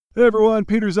Hey everyone,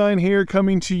 Peter Zeihan here,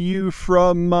 coming to you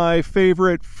from my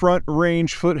favorite Front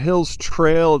Range foothills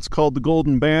trail. It's called the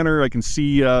Golden Banner. I can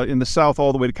see in the south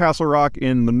all the way to Castle Rock,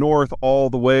 in the north all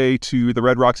the way to the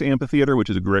Red Rocks Amphitheater, which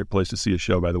is a great place to see a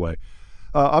show, by the way.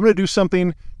 I'm going to do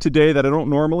something today that I don't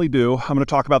normally do. I'm going to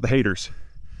talk about the haters.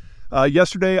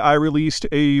 Yesterday, I released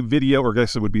a video, or I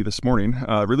guess it would be this morning,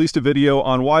 released a video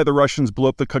on why the Russians blew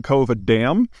up the Kakhovka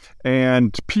Dam,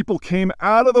 and people came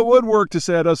out of the woodwork to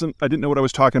say I didn't know what I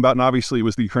was talking about, and obviously it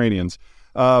was the Ukrainians.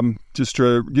 Just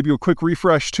to give you a quick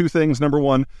refresh, two things. Number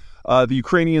one, the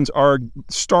Ukrainians are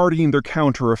starting their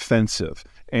counteroffensive,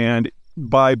 and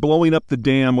by blowing up the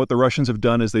dam, what the Russians have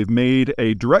done is they've made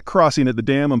a direct crossing at the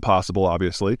dam impossible,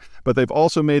 obviously, but they've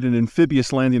also made an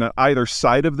amphibious landing on either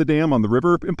side of the dam on the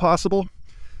river impossible,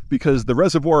 because the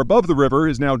reservoir above the river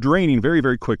is now draining very,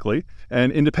 very quickly,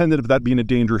 and independent of that being a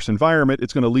dangerous environment,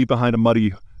 it's going to leave behind a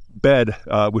muddy bed,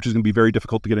 which is going to be very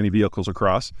difficult to get any vehicles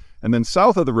across. And then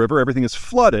south of the river, everything is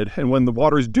flooded, and when the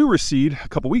waters do recede a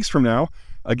couple weeks from now,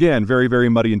 again, very, very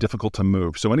muddy and difficult to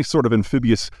move. So any sort of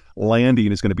amphibious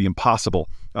landing is going to be impossible.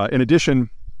 In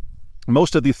addition,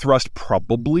 most of the thrust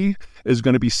probably is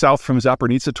going to be south from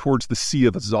Zaporizhzhia towards the Sea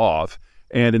of Azov.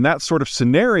 And in that sort of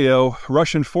scenario,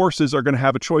 Russian forces are going to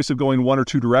have a choice of going one or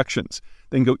two directions.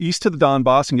 They can go east to the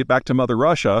Donbass and get back to Mother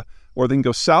Russia, or they can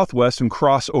go southwest and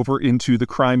cross over into the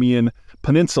Crimean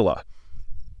Peninsula.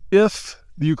 If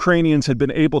the Ukrainians had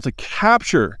been able to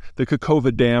capture the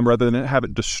Kakhovka Dam rather than have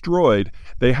it destroyed,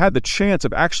 they had the chance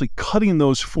of actually cutting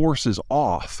those forces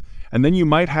off. And then you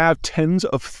might have tens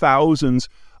of thousands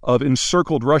of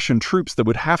encircled Russian troops that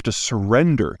would have to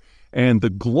surrender. And the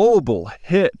global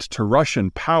hit to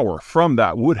Russian power from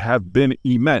that would have been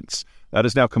immense. That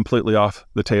is now completely off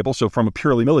the table. So from a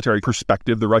purely military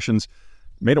perspective, the Russians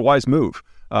made a wise move.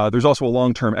 There's also a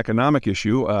long-term economic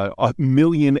issue. 1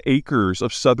 million acres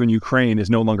of southern Ukraine is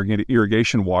no longer getting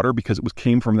irrigation water because it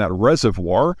came from that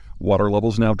reservoir. Water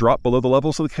levels now drop below the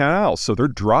levels of the canals, so they're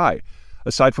dry.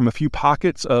 Aside from a few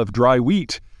pockets of dry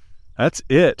wheat, that's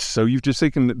it. So you've just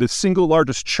taken the single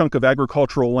largest chunk of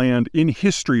agricultural land in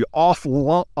history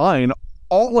offline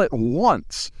all at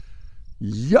once.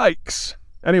 Yikes.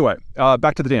 Anyway,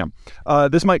 back to the dam.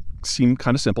 This might seem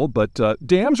kind of simple, but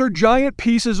dams are giant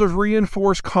pieces of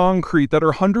reinforced concrete that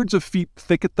are hundreds of feet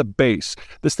thick at the base.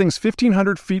 This thing's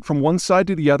 1,500 feet from one side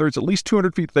to the other. It's at least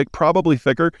 200 feet thick, probably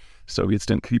thicker. Soviets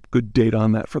didn't keep good data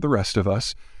on that for the rest of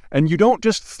us. And you don't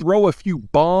just throw a few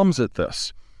bombs at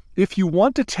this. If you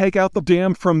want to take out the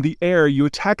dam from the air, you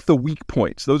attack the weak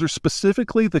points. Those are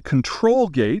specifically the control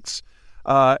gates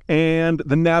and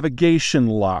the navigation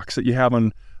locks that you have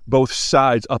on both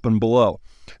sides, up and below.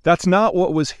 That's not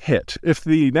what was hit. If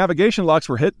the navigation locks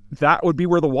were hit, that would be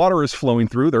where the water is flowing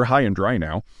through. They're high and dry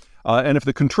now. And if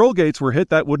the control gates were hit,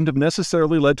 that wouldn't have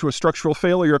necessarily led to a structural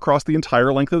failure across the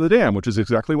entire length of the dam, which is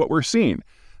exactly what we're seeing.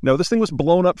 No, this thing was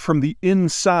blown up from the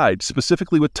inside,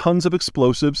 specifically with tons of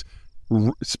explosives,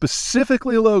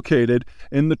 specifically located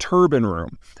in the turbine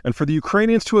room. And for the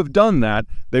Ukrainians to have done that,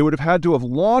 they would have had to have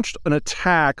launched an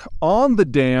attack on the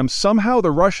dam. Somehow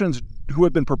the Russians, who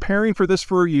had been preparing for this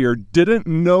for a year, didn't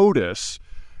notice,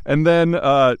 and then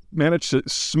managed to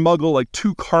smuggle like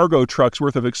 2 cargo trucks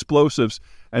worth of explosives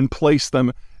and place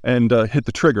them and hit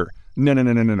the trigger.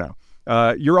 No.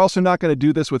 You're also not going to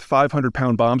do this with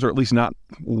 500-pound bombs, or at least not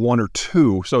 1 or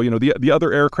 2. So, the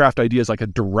other aircraft idea is like a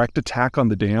direct attack on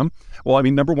the dam. Well, I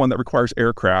mean, number one, that requires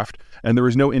aircraft, and there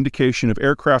is no indication of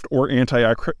aircraft or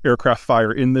anti-aircraft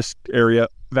fire in this area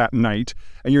that night.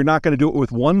 And you're not going to do it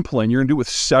with one plane. You're going to do it with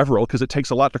several, because it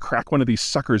takes a lot to crack one of these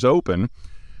suckers open.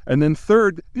 And then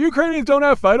third, the Ukrainians don't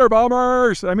have fighter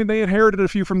bombers. I mean, they inherited a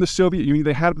few from the Soviet Union.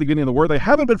 They had at the beginning of the war. They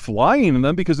haven't been flying in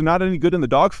them because they're not any good in the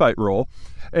dogfight role.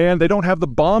 And they don't have the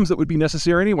bombs that would be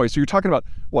necessary anyway. So you're talking about,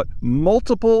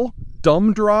 multiple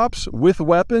dumb drops with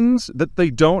weapons that they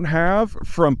don't have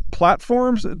from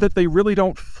platforms that they really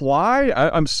don't fly?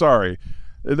 I'm sorry.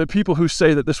 The people who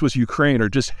say that this was Ukraine are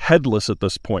just headless at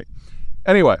this point.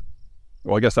 Anyway,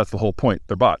 well, I guess that's the whole point.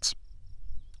 They're bots.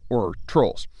 Or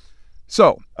trolls.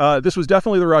 So, this was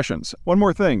definitely the Russians. One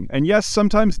more thing, and yes,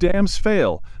 sometimes dams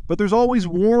fail, but there's always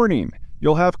warning.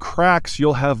 You'll have cracks,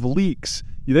 you'll have leaks.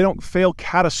 They don't fail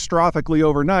catastrophically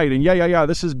overnight. And yeah,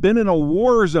 this has been in a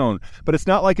war zone, but it's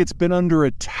not like it's been under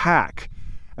attack.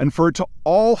 And for it to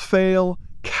all fail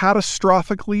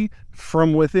catastrophically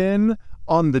from within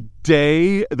on the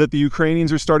day that the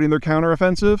Ukrainians are starting their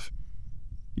counteroffensive?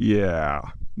 Yeah,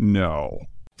 no.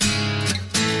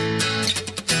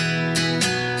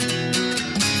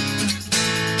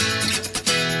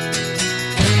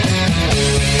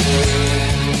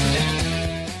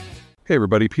 Hey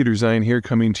everybody, Peter Zeihan here,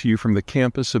 coming to you from the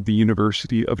campus of the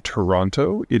University of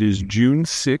Toronto. It is June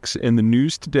 6th, and the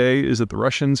news today is that the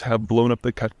Russians have blown up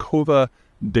the Kakhovka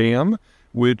Dam,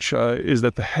 which is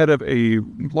at the head of a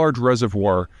large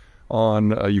reservoir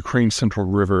on Ukraine's central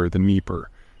river, the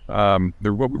Dnieper.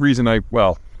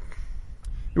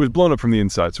 It was blown up from the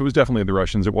inside, so it was definitely the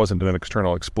Russians. It wasn't an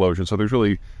external explosion, so there's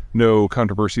really no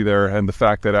controversy there. And the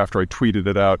fact that after I tweeted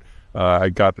it out, I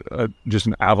got just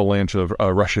an avalanche of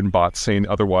Russian bots saying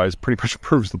otherwise pretty much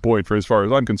proves the point for as far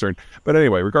as I'm concerned. But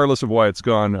anyway, regardless of why it's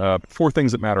gone, 4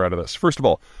 things that matter out of this. First of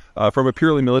all, from a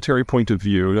purely military point of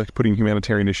view, like putting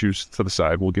humanitarian issues to the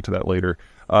side, we'll get to that later,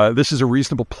 this is a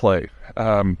reasonable play.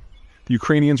 The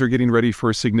Ukrainians are getting ready for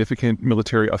a significant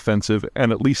military offensive,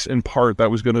 and at least in part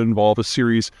that was going to involve a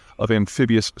series of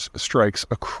amphibious strikes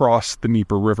across the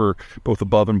Dnieper River, both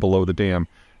above and below the dam.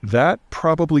 That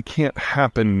probably can't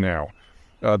happen now.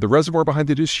 The reservoir behind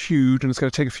it is huge, and it's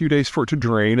going to take a few days for it to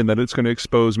drain, and then it's going to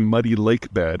expose muddy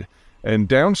lake bed. And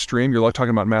downstream, you're talking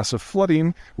about massive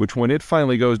flooding, which when it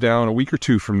finally goes down a week or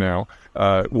two from now,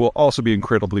 will also be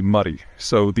incredibly muddy.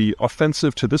 So the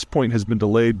offensive to this point has been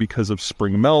delayed because of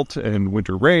spring melt and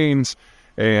winter rains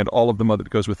and all of the mud that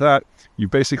goes with that.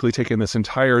 You've basically taken this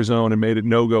entire zone and made it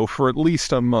no-go for at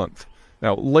least a month.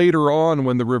 Now, later on,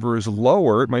 when the river is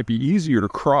lower, it might be easier to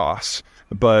cross,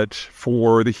 but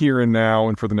for the here and now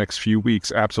and for the next few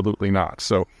weeks, absolutely not.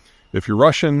 So if you're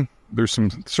Russian, there's some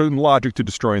certain logic to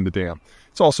destroying the dam.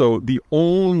 It's also the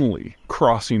only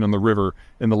crossing on the river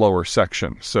in the lower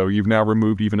section. So you've now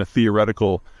removed even a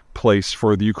theoretical place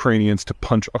for the Ukrainians to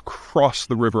punch across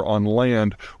the river on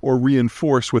land or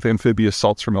reinforce with amphibious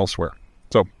assaults from elsewhere.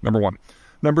 So, number 1.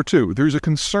 Number 2, there's a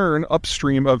concern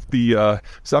upstream of the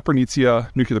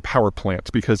Zaporizhzhia nuclear power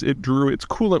plant because it drew its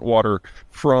coolant water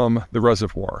from the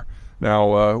reservoir.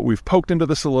 Now, we've poked into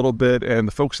this a little bit, and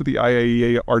the folks at the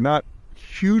IAEA are not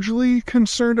hugely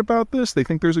concerned about this. They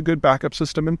think there's a good backup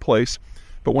system in place.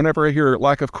 But whenever I hear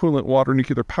lack of coolant water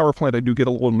nuclear power plant, I do get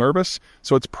a little nervous.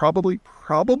 So it's probably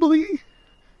not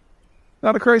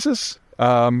a crisis.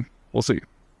 We'll see.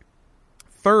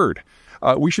 Third,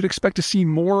 we should expect to see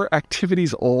more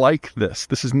activities like this.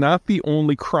 This is not the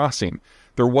only crossing.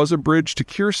 There was a bridge to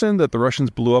Kherson that the Russians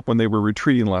blew up when they were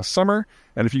retreating last summer.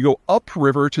 And if you go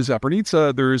upriver to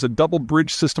Zaporizhzhia, there is a double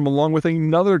bridge system along with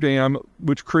another dam,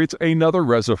 which creates another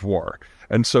reservoir.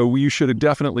 And so we should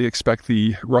definitely expect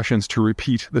the Russians to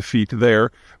repeat the feat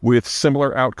there with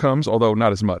similar outcomes, although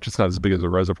not as much. It's not as big as a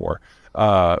reservoir,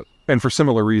 and for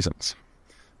similar reasons.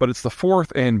 But it's the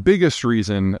fourth and biggest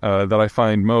reason that I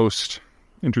find most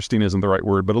interesting isn't the right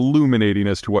word, but illuminating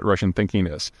as to what Russian thinking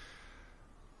is.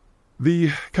 The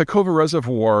Kakhovka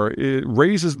Reservoir, it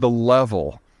raises the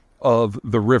level of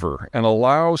the river and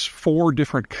allows 4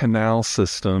 different canal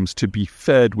systems to be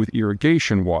fed with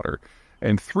irrigation water.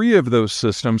 And 3 of those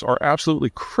systems are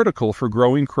absolutely critical for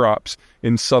growing crops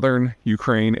in southern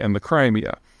Ukraine and the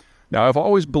Crimea. Now, I've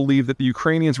always believed that the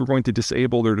Ukrainians were going to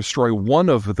disable or destroy one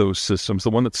of those systems, the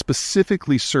one that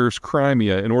specifically serves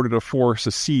Crimea, in order to force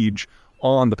a siege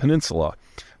on the peninsula.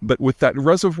 But with that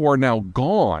reservoir now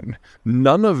gone,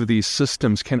 none of these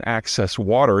systems can access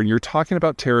water. And you're talking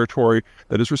about territory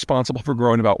that is responsible for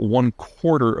growing about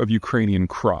 1/4 of Ukrainian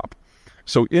crop.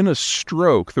 So in a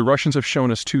stroke, the Russians have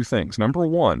shown us 2 things. Number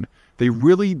 1, they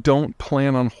really don't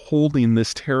plan on holding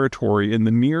this territory in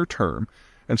the near term.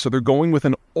 And so they're going with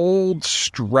an old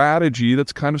strategy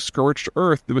that's kind of scorched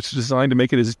earth, which is designed to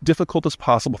make it as difficult as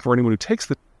possible for anyone who takes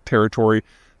the territory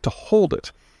to hold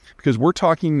it. Because we're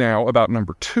talking now about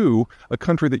number 2, a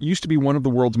country that used to be one of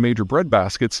the world's major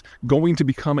breadbaskets, going to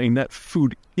become a net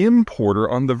food importer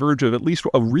on the verge of at least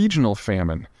a regional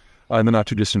famine in the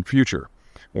not-too-distant future.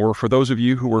 Or for those of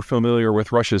you who are familiar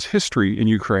with Russia's history in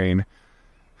Ukraine,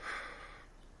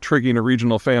 triggering a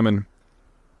regional famine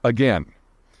again.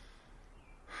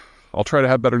 I'll try to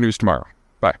have better news tomorrow.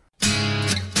 Bye.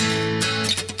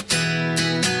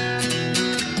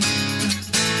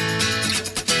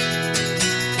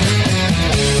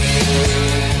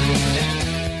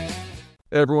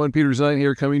 Hey everyone, Peter Zeihan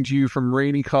here, coming to you from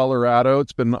rainy Colorado.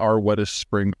 It's been our wettest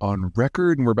spring on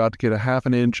record, and we're about to get a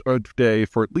 1/2 inch a day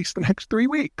for at least the next 3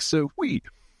 weeks. So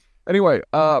Anyway,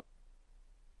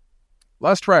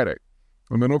 last Friday,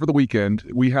 and then over the weekend,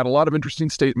 we had a lot of interesting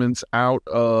statements out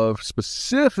of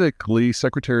specifically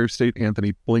Secretary of State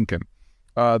Anthony Blinken.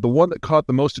 The one that caught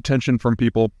the most attention from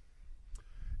people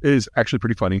is actually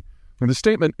pretty funny. And the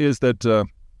statement is that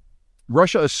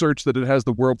Russia asserts that it has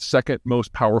the world's second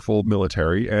most powerful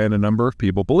military, and a number of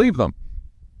people believe them.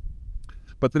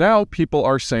 But now people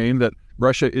are saying that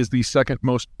Russia is the second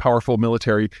most powerful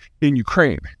military in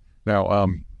Ukraine. Now,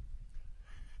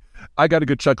 I got a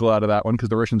good chuckle out of that one because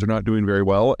the Russians are not doing very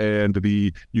well, and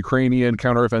the Ukrainian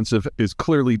counteroffensive is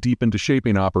clearly deep into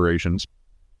shaping operations.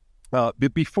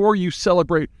 But before you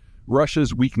celebrate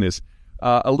Russia's weakness,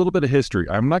 a little bit of history.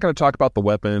 I'm not going to talk about the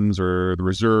weapons or the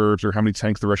reserves or how many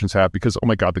tanks the Russians have because, oh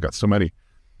my God, they got so many.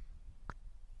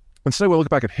 Instead, we'll look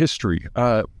back at history.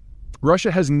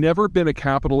 Russia has never been a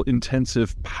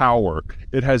capital-intensive power.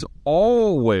 It has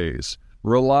always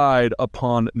relied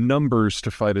upon numbers to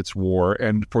fight its war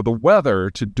and for the weather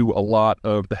to do a lot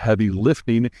of the heavy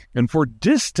lifting and for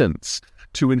distance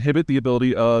to inhibit the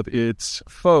ability of its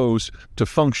foes to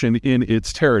function in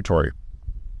its territory.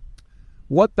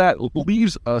 What that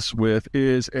leaves us with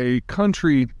is a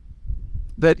country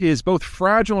that is both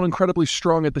fragile and incredibly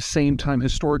strong at the same time,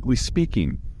 historically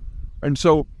speaking. And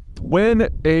so when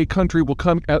a country will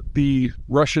come at the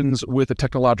Russians with a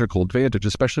technological advantage,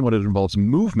 especially when it involves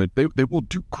movement, they will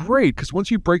do great because once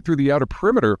you break through the outer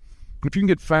perimeter, if you can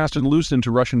get fast and loose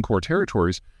into Russian core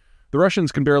territories, the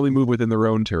Russians can barely move within their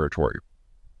own territory.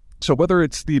 So whether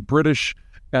it's the British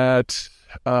at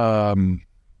the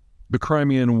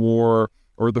Crimean War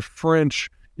or the French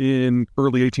in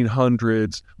early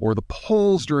 1800s or the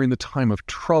Poles during the time of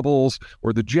troubles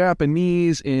or the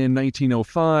Japanese in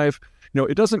 1905,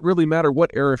 it doesn't really matter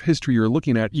what era of history you're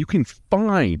looking at. You can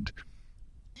find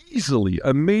easily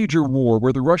a major war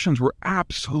where the Russians were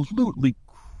absolutely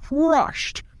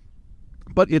crushed.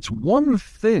 But it's one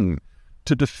thing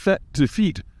to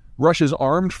defeat Russia's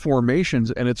armed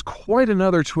formations, and it's quite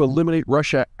another to eliminate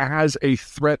Russia as a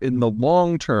threat in the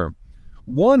long term.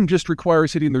 One just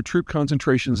requires hitting their troop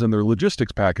concentrations and their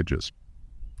logistics packages.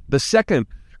 The second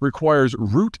requires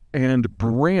root and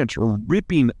branch or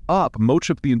ripping up much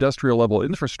of the industrial level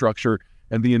infrastructure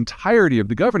and the entirety of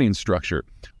the governing structure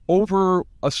over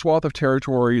a swath of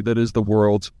territory that is the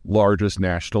world's largest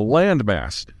national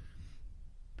landmass.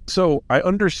 So I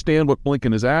understand what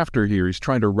Blinken is after here. He's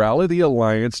trying to rally the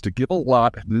alliance to give a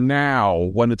lot now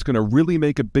when it's going to really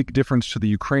make a big difference to the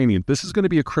Ukrainians. This is going to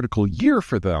be a critical year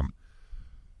for them.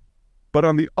 But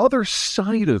on the other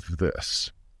side of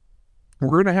this, we're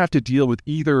going to have to deal with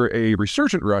either a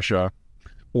resurgent Russia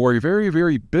or a very,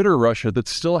 very bitter Russia that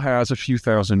still has a few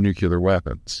thousand nuclear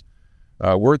weapons.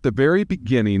 We're at the very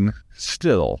beginning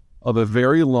still of a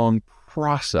very long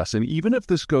process. And even if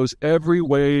this goes every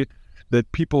way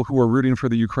that people who are rooting for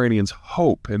the Ukrainians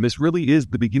hope, and this really is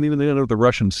the beginning and the end of the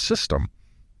Russian system,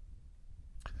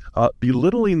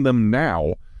 belittling them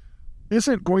now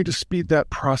isn't going to speed that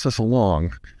process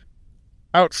along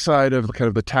outside of kind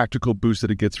of the tactical boost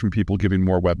that it gets from people giving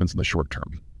more weapons in the short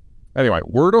term. Anyway,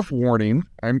 word of warning,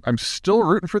 I'm still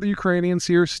rooting for the Ukrainians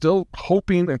here, still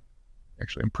hoping,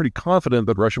 actually I'm pretty confident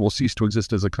that Russia will cease to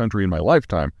exist as a country in my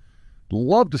lifetime.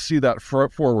 Love to see that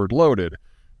forward loaded,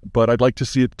 but I'd like to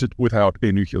see it without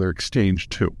a nuclear exchange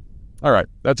too. All right,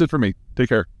 that's it for me. Take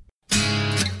care.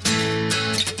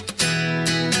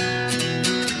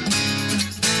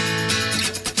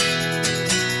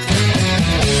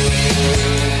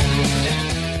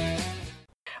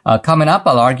 Coming up,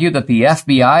 I'll argue that the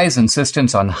FBI's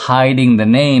insistence on hiding the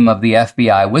name of the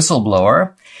FBI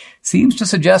whistleblower seems to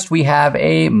suggest we have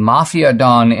a mafia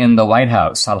don in the White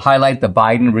House. I'll highlight the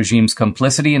Biden regime's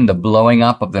complicity in the blowing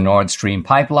up of the Nord Stream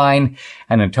pipeline.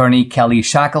 And attorney Kelly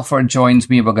Shackelford joins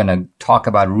me. We're going to talk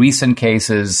about recent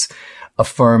cases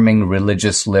affirming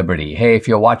religious liberty. Hey, if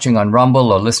you're watching on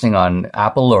Rumble or listening on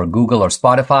Apple or Google or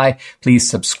Spotify, please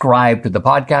subscribe to the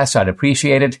podcast. I'd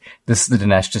appreciate it. This is the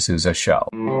Dinesh D'Souza Show.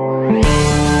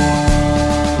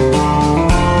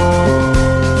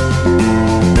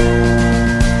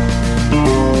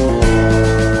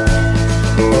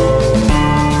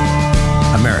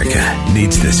 America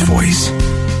needs this voice.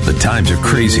 The times are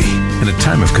crazy. In a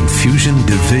time of confusion,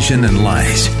 division, and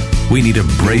lies, we need a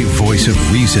brave voice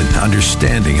of reason,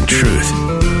 understanding, and truth.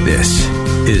 This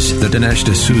is the Dinesh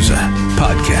D'Souza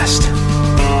Podcast.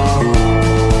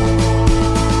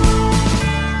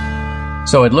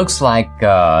 So it looks like the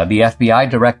FBI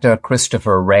Director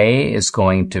Christopher Wray is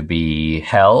going to be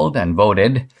held and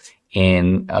voted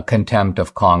in a contempt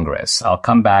of Congress. I'll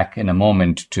come back in a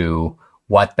moment to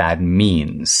what that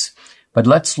means. But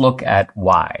let's look at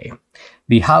why.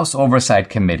 The House Oversight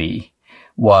Committee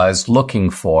is looking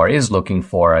for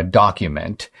a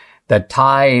document that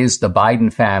ties the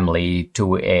Biden family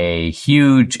to a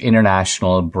huge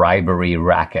international bribery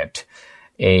racket,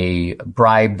 a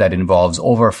bribe that involves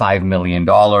over $5 million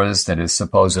that is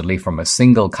supposedly from a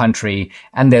single country,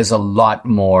 and there's a lot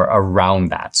more around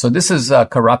that. So this is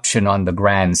corruption on the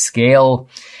grand scale.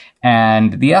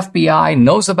 And the FBI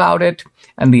knows about it,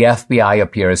 and the FBI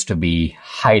appears to be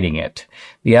hiding it.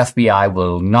 The FBI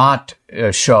will not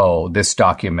show this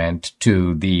document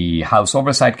to the House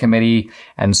Oversight Committee,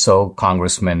 and so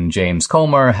Congressman James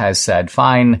Comer has said,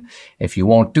 fine, if you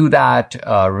won't do that,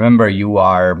 remember you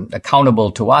are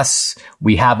accountable to us.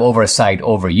 We have oversight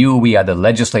over you. We are the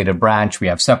legislative branch. We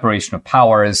have separation of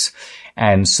powers.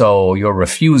 And so your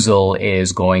refusal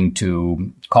is going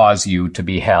to cause you to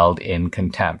be held in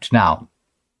contempt. Now,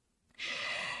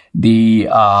 the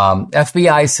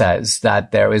FBI says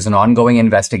that there is an ongoing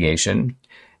investigation,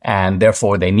 and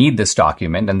therefore they need this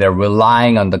document, and they're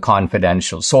relying on the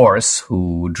confidential source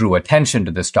who drew attention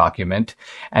to this document.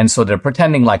 And so they're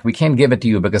pretending like we can't give it to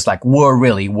you because like we're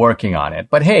really working on it.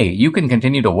 But hey, you can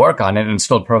continue to work on it and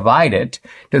still provide it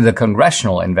to the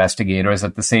congressional investigators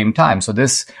at the same time. So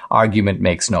this argument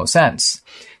makes no sense.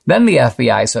 Then the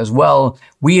FBI says, well,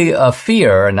 we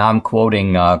fear, and I'm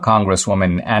quoting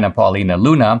Congresswoman Anna Paulina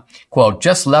Luna, quote,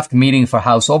 just left meeting for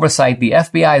House Oversight. The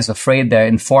FBI is afraid their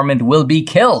informant will be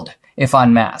killed if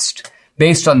unmasked,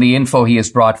 based on the info he has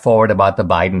brought forward about the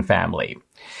Biden family.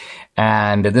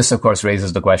 And this, of course,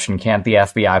 raises the question, can't the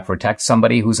FBI protect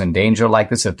somebody who's in danger like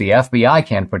this? If the FBI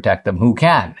can't protect them, who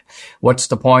can? What's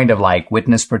the point of like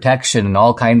witness protection and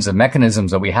all kinds of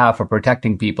mechanisms that we have for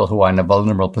protecting people who are in a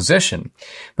vulnerable position?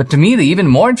 But to me, the even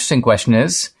more interesting question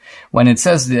is, when it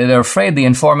says they're afraid the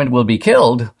informant will be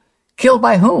killed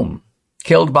by whom?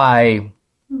 Killed by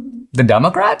the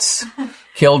Democrats?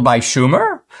 Killed by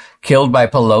Schumer? Killed by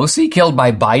Pelosi? Killed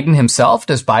by Biden himself?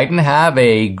 Does Biden have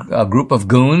a group of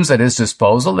goons at his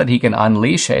disposal that he can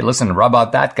unleash? Hey, listen, rub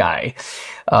out that guy.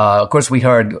 Of course, we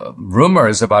heard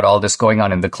rumors about all this going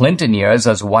on in the Clinton years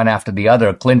as one after the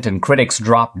other Clinton critics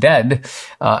dropped dead.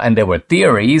 And there were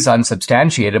theories,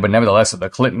 unsubstantiated, but nevertheless, the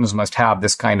Clintons must have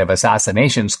this kind of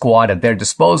assassination squad at their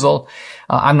disposal.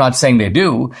 I'm not saying they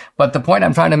do, but the point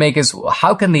I'm trying to make is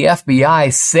how can the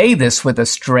FBI say this with a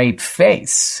straight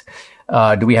face?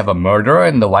 Do we have a murderer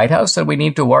in the White House that we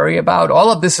need to worry about?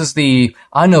 All of this is the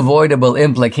unavoidable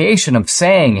implication of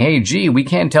saying, hey, gee, we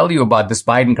can't tell you about this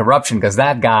Biden corruption because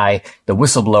that guy, the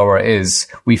whistleblower,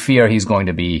 we fear he's going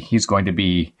to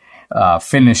be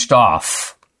finished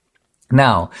off.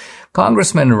 Now,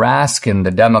 Congressman Raskin,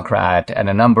 the Democrat, and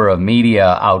a number of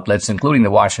media outlets, including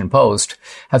the Washington Post,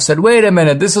 have said, wait a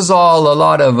minute, this is all a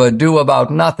lot of ado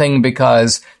about nothing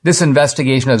because this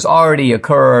investigation has already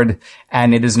occurred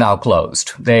and it is now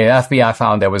closed. The FBI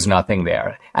found there was nothing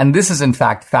there. And this is, in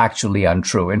fact, factually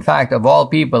untrue. In fact, of all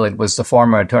people, it was the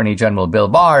former Attorney General Bill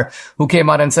Barr who came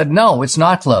out and said, no, it's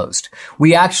not closed.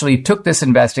 We actually took this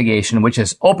investigation, which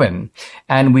is open,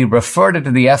 and we referred it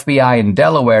to the FBI in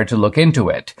Delaware to look into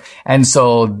it. And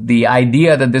so the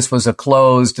idea that this was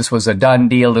a done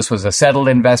deal, this was a settled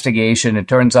investigation, it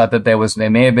turns out that there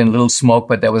may have been little smoke,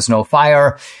 but there was no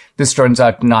fire. This turns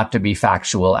out not to be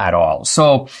factual at all.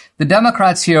 So the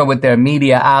Democrats here with their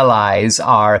media allies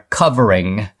are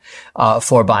covering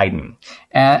for Biden.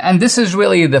 And this is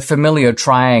really the familiar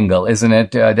triangle, isn't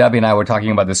it? Debbie and I were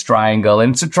talking about this triangle,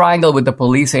 and it's a triangle with the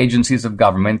police agencies of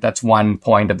government. That's one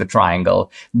point of the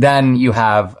triangle. Then you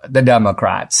have the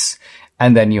Democrats.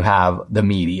 And then you have the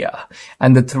media.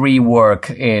 And the three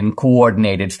work in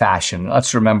coordinated fashion.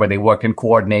 Let's remember they worked in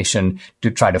coordination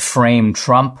to try to frame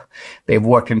Trump. They've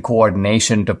worked in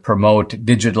coordination to promote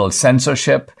digital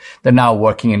censorship. They're now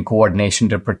working in coordination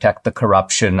to protect the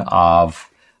corruption of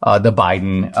the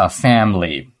Biden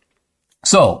family.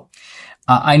 So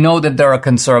I know that there are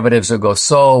conservatives who go,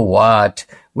 so what?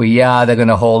 They're going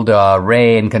to hold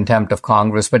Ray in contempt of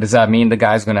Congress, but does that mean the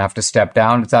guy's going to have to step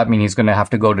down? Does that mean he's going to have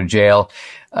to go to jail?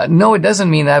 No, it doesn't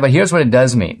mean that, but here's what it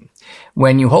does mean.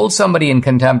 When you hold somebody in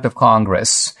contempt of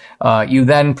Congress, you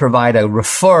then provide a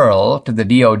referral to the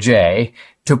DOJ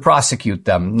to prosecute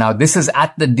them. Now, this is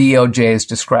at the DOJ's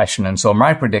discretion. And so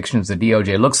my prediction is the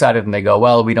DOJ looks at it and they go,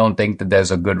 well, we don't think that there's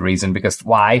a good reason. Because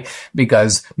why?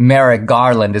 Because Merrick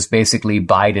Garland is basically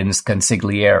Biden's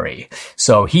consigliere.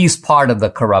 So he's part of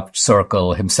the corrupt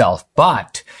circle himself.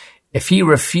 But if he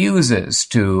refuses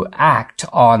to act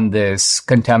on this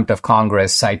contempt of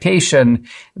Congress citation,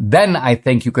 then I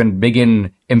think you can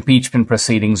begin impeachment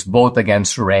proceedings both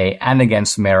against Ray and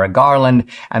against Merrick Garland.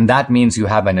 And that means you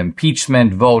have an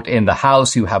impeachment vote in the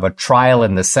House. You have a trial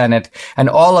in the Senate. And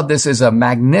all of this is a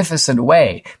magnificent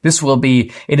way.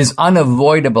 It is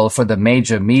unavoidable for the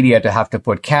major media to have to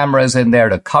put cameras in there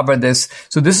to cover this.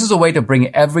 So this is a way to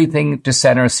bring everything to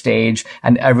center stage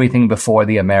and everything before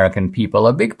the American people.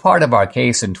 A big part of our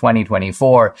case in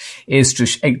 2024 is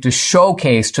to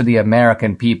showcase to the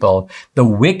American people the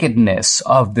wickedness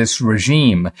of this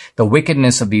regime regime, the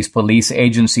wickedness of these police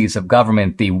agencies of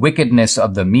government, the wickedness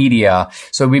of the media.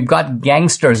 So we've got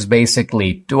gangsters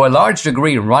basically, to a large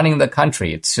degree, running the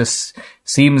country. It's just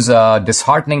seems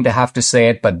disheartening to have to say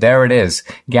it, but there it is.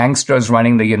 Gangsters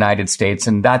running the United States.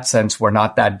 In that sense, we're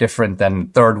not that different than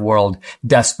third world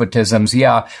despotisms.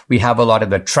 Yeah, we have a lot of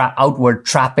the outward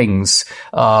trappings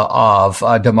of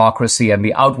democracy and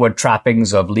the outward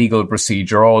trappings of legal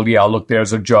procedure. Oh, yeah, look,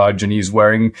 there's a judge and he's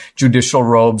wearing judicial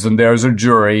robes and there's a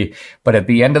jury. But at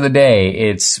the end of the day,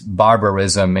 it's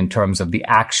barbarism in terms of the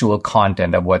actual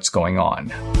content of what's going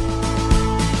on.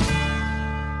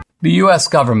 The U.S.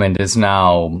 government is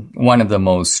now one of the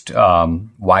most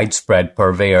widespread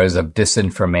purveyors of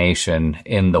disinformation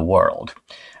in the world.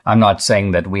 I'm not saying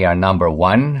that we are number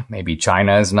one. Maybe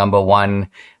China is number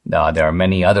one. There are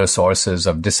many other sources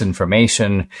of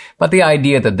disinformation. But the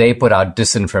idea that they put out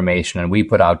disinformation and we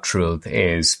put out truth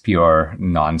is pure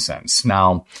nonsense.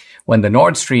 Now, when the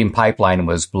Nord Stream pipeline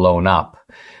was blown up,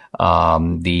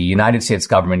 the United States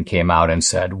government came out and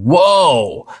said,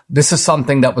 whoa, this is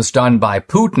something that was done by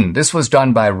Putin. This was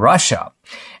done by Russia.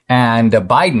 And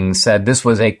Biden said this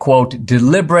was a, quote,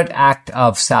 deliberate act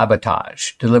of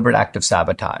sabotage.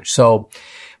 So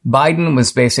Biden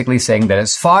was basically saying that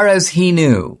as far as he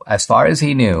knew,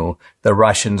 the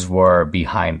Russians were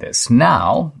behind this.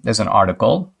 Now, there's an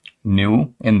article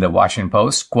new in the Washington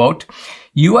Post, quote,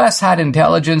 U.S. had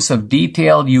intelligence of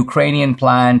detailed Ukrainian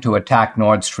plan to attack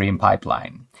Nord Stream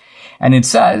pipeline. And it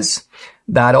says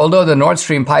that although the Nord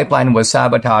Stream pipeline was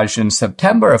sabotaged in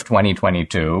September of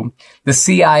 2022, the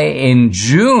CIA in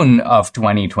June of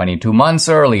 2022, months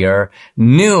earlier,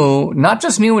 not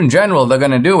just knew in general they're going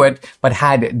to do it, but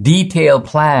had detailed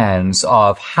plans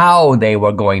of how they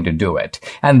were going to do it.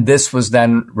 And this was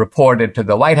then reported to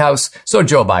the White House, so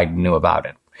Joe Biden knew about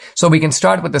it. So we can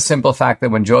start with the simple fact that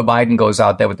when Joe Biden goes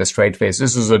out there with a straight face,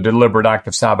 this is a deliberate act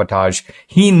of sabotage.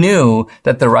 He knew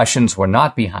that the Russians were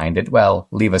not behind it. Well,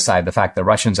 leave aside the fact that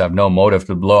Russians have no motive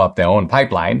to blow up their own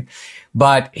pipeline.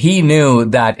 But he knew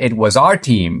that it was our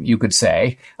team, you could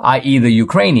say, i.e. the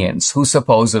Ukrainians, who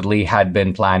supposedly had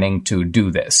been planning to do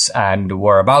this and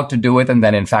were about to do it and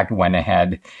then in fact went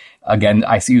ahead. Again,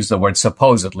 I use the word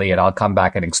supposedly, and I'll come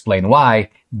back and explain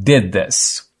why, did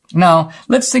this. Now,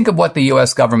 let's think of what the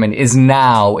U.S. government is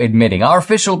now admitting. Our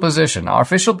official position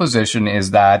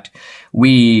is that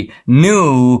we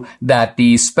knew that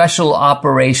the special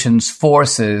operations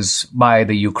forces by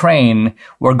the Ukraine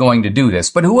were going to do this.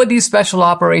 But who are these special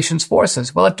operations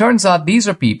forces? Well, it turns out these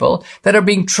are people that are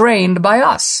being trained by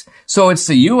us. So it's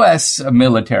the U.S.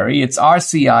 military, it's our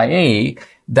CIA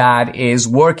that is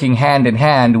working hand in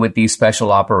hand with these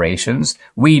special operations.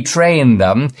 We train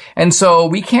them. And so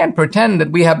we can't pretend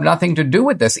that we have nothing to do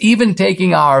with this. Even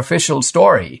taking our official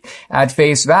story at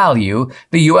face value,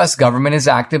 the U.S. government is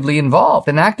actively involved.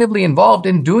 And actively involved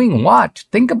in doing what?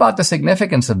 Think about the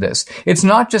significance of this. It's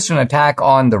not just an attack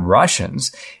on the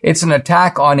Russians. It's an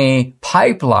attack on a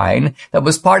pipeline that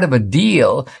was part of a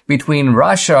deal between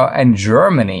Russia and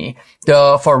Germany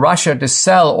for Russia to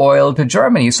sell oil to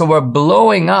Germany. So we're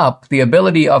blowing up the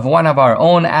ability of one of our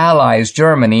own allies,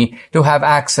 Germany, to have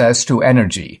access to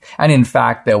energy. And in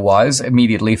fact, there was,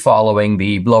 immediately following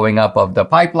the blowing up of the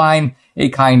pipeline, a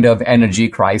kind of energy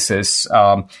crisis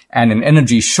and an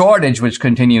energy shortage, which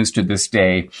continues to this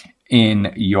day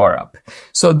in Europe.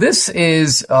 So this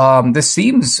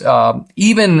seems,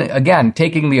 even again,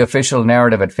 taking the official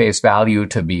narrative at face value,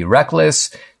 to be reckless,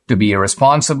 to be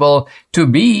irresponsible,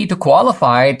 to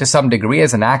qualify to some degree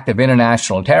as an act of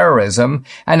international terrorism.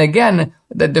 And again,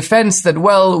 the defense that,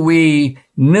 well, we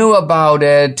knew about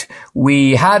it,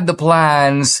 we had the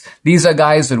plans, these are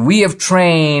guys that we have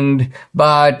trained,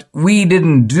 but we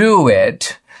didn't do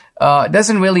it,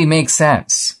 doesn't really make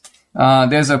sense.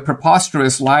 There's a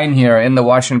preposterous line here in the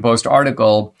Washington Post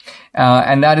article,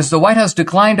 and that is the White House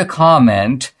declined to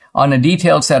comment on a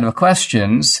detailed set of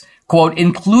questions, quote,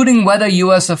 including whether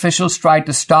U.S. officials tried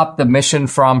to stop the mission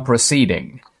from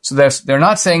proceeding. So they're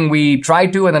not saying we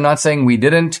tried to, and they're not saying we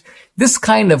didn't. This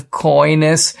kind of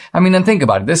coyness, and think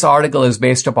about it. This article is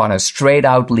based upon a straight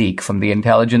out leak from the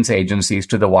intelligence agencies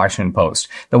to the Washington Post.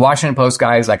 The Washington Post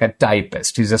guy is like a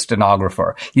typist. He's a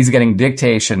stenographer. He's getting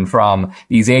dictation from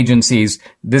these agencies.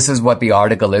 This is what the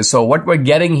article is. So what we're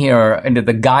getting here under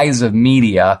the guise of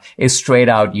media is straight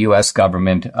out U.S.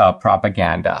 government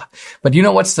propaganda. But you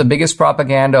know what's the biggest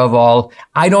propaganda of all?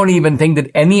 I don't even think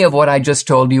that any of what I just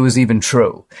told you is even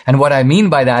true. And what I mean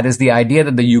by that is the idea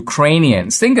that the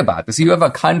Ukrainians, think about this, you have a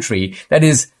country that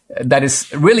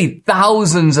is really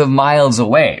thousands of miles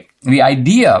away. The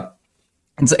idea,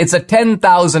 it's a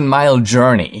 10,000 mile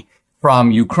journey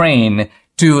from Ukraine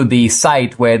to the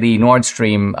site where the Nord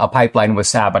Stream pipeline was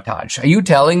sabotaged. Are you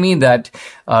telling me that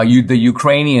the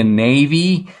Ukrainian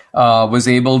Navy was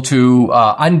able to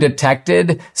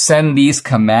undetected send these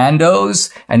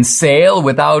commandos and sail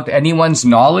without anyone's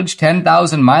knowledge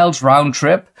 10,000 miles round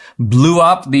trip, blew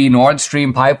up the Nord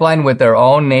Stream pipeline with their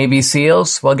own Navy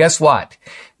SEALs? Well, guess what?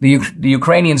 The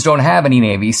Ukrainians don't have any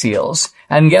Navy SEALs.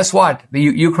 And guess what?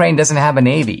 Ukraine doesn't have a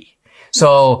Navy.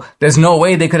 So there's no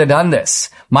way they could have done this.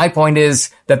 My point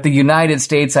is that the United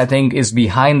States, I think, is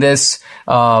behind this.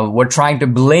 We're trying to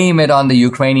blame it on the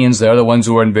Ukrainians. They're the ones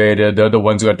who were invaded. They're the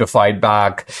ones who had to fight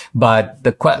back. But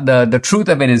the truth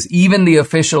of it is, even the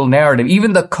official narrative,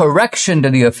 even the correction to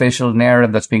the official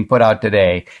narrative that's being put out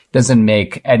today doesn't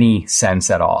make any sense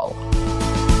at all.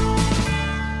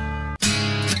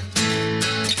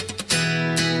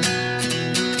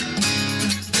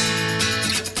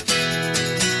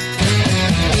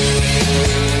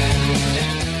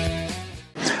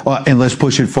 And let's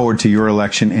push it forward to your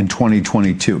election in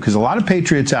 2022, because a lot of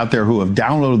patriots out there who have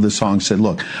downloaded the song said,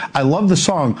 look, I love the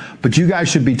song, but you guys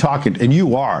should be talking, and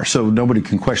you are, so nobody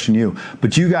can question you,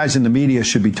 but you guys in the media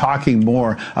should be talking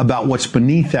more about what's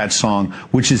beneath that song,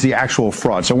 which is the actual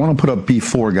fraud. So I want to put up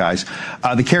B4, guys.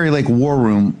 The Kari Lake War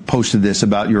Room posted this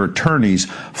about your attorneys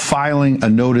filing a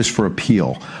notice for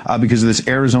appeal because of this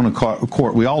Arizona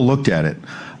court. We all looked at it.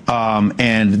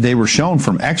 And they were shown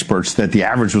from experts that the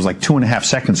average was like 2.5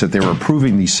 seconds that they were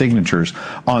approving these signatures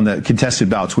on the contested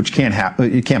ballots, which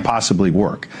it can't possibly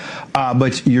work.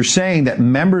 But you're saying that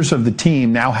members of the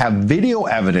team now have video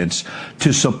evidence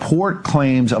to support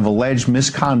claims of alleged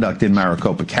misconduct in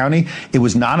Maricopa County. It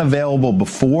was not available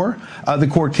before the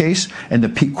court case,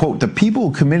 and quote, the people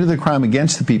who committed the crime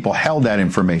against the people held that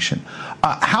information.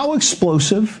 How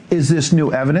explosive is this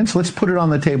new evidence? Let's put it on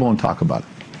the table and talk about it.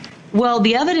 Well,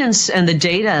 the evidence and the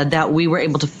data that we were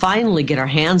able to finally get our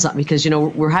hands on, because,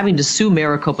 we're having to sue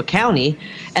Maricopa County,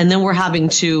 and then we're having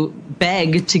to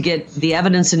beg to get the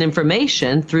evidence and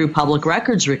information through public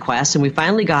records requests. And we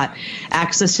finally got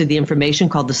access to the information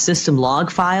called the system log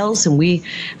files. And we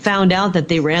found out that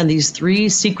they ran these 3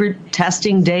 secret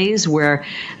testing days where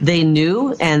they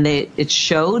knew, and it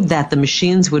showed that the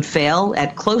machines would fail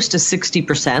at close to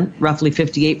 60%, roughly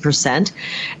 58%.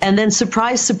 And then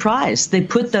surprise, surprise, they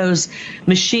put those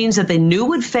machines that they knew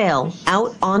would fail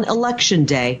out on election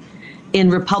day in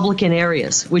Republican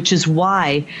areas, which is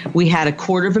why we had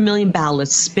 250,000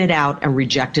 ballots spit out and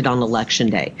rejected on election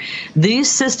day.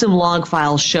 These system log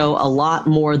files show a lot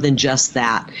more than just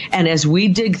that. And as we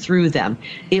dig through them,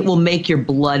 it will make your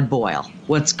blood boil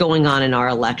what's going on in our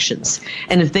elections.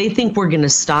 And if they think we're going to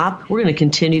stop, we're going to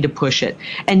continue to push it.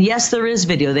 And yes, there is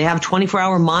video. They have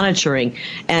 24-hour monitoring.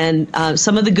 And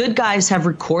some of the good guys have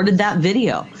recorded that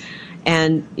video.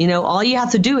 And, all you have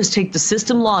to do is take the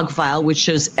system log file, which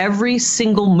shows every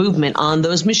single movement on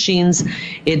those machines.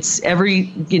 It's every,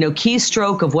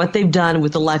 keystroke of what they've done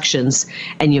with elections,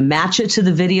 and you match it to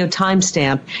the video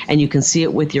timestamp, and you can see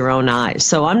it with your own eyes.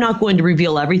 So I'm not going to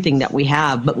reveal everything that we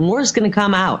have, but more is going to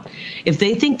come out. If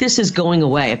they think this is going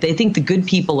away, if they think the good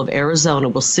people of Arizona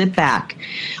will sit back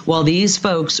while these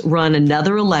folks run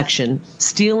another election,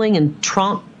 stealing and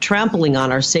trampling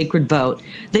on our sacred vote,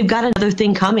 they've got another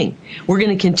thing coming. We're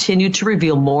going to continue to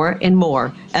reveal more and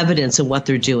more evidence of what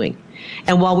they're doing.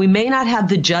 And while we may not have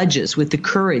the judges with the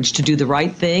courage to do the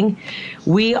right thing,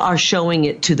 we are showing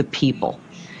it to the people.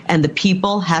 And the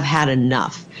people have had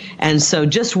enough. And so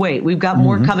just wait. We've got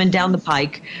more coming down the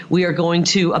pike. We are going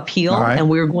to appeal, and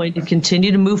we're going to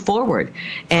continue to move forward.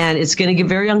 And it's going to get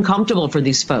very uncomfortable for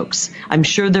these folks. I'm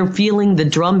sure they're feeling the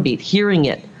drumbeat, hearing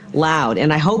it loud.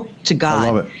 And I hope to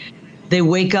God they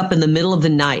wake up in the middle of the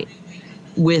night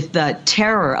with the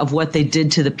terror of what they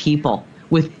did to the people,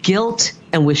 with guilt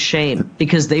and with shame,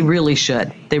 because they really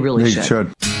should. They really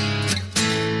should.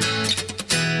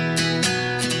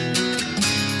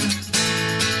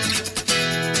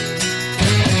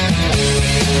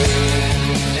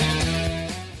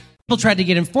 People tried to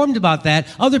get informed about that.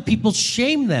 Other people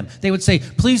shamed them. They would say,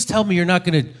 please tell me you're not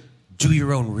going to do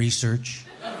your own research.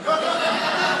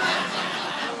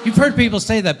 You've heard people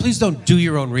say that. Please don't do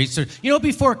your own research.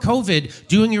 Before COVID,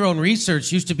 doing your own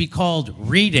research used to be called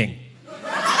reading.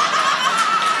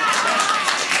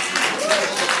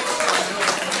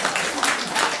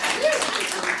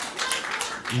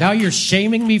 Now you're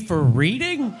shaming me for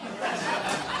reading?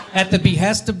 At the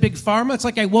behest of Big Pharma? It's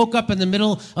like I woke up in the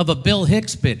middle of a Bill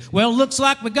Hicks bit. Well, looks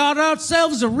like we got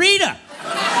ourselves a reader.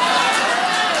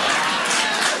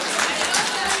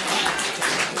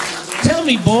 Tell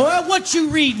me, boy, what you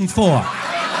reading for?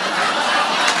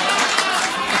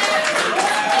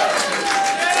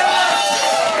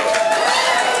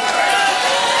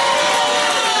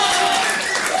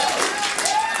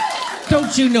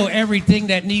 Don't you know everything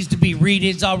that needs to be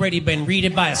read's already been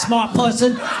readed by a smart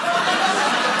person?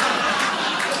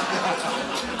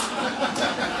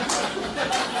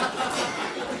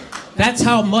 That's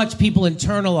how much people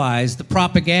internalized the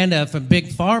propaganda from Big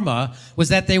Pharma, was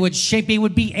that they would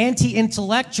be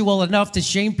anti-intellectual enough to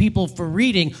shame people for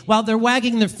reading while they're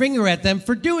wagging their finger at them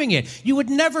for doing it. You would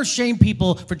never shame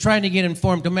people for trying to get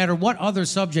informed, no matter what other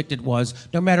subject it was,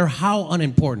 no matter how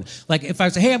unimportant. Like if I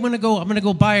say, hey, I'm gonna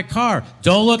go buy a car.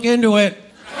 Don't look into it.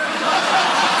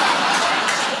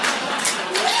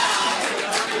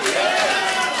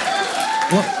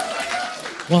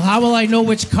 Well, how will I know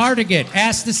which car to get?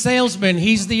 Ask the salesman.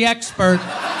 He's the expert.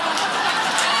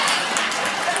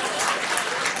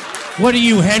 What are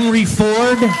you, Henry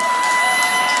Ford?